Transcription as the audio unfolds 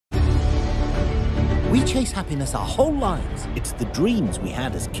We chase happiness our whole lives. It's the dreams we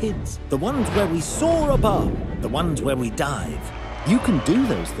had as kids, the ones where we soar above, the ones where we dive. You can do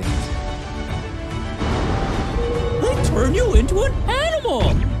those things. They turn you into an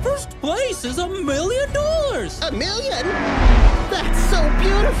animal! First place is $1 million! $1 million? That's so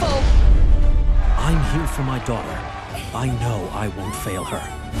beautiful! I'm here for my daughter. I know I won't fail her.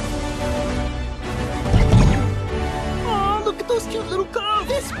 Oh, look at those cute little cubs!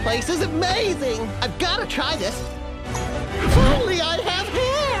 This place is amazing! I've got to try this. If only I have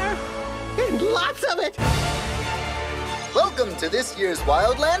hair! And lots of it! Welcome to this year's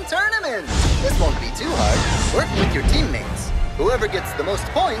Wildland Tournament! This won't be too hard. Work with your teammates. Whoever gets the most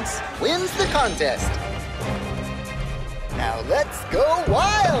points wins the contest. Now let's go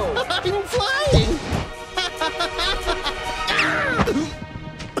wild! I'm flying!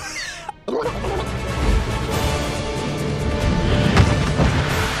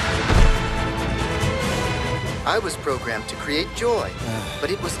 I was programmed to create joy, but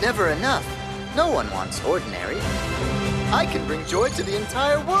it was never enough. No one wants ordinary. I can bring joy to the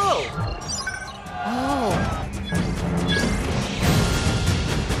entire world. Oh.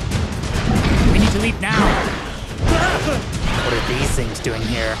 We need to leave now. What are these things doing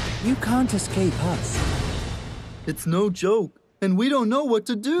here? You can't escape us. It's no joke, and we don't know what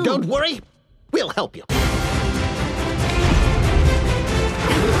to do. Don't worry, we'll help you.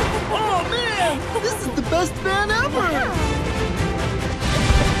 Oh, man! This is the best band ever!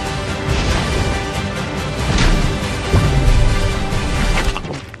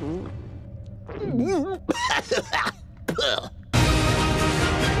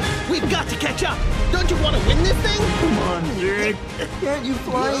 We've got to catch up! Don't you want to win this thing? Come on, Rick. Can't you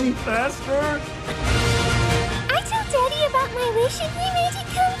fly any faster? I told Daddy about my wish and he made it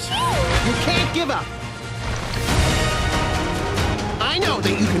come true. You can't give up! I know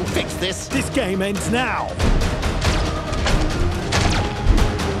that you can fix this! This game ends now.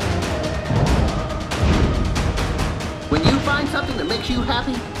 When you find something that makes you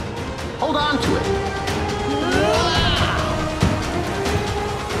happy, hold on to it.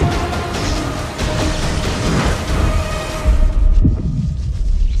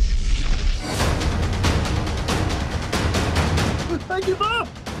 I give up!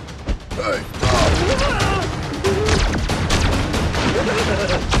 Hey,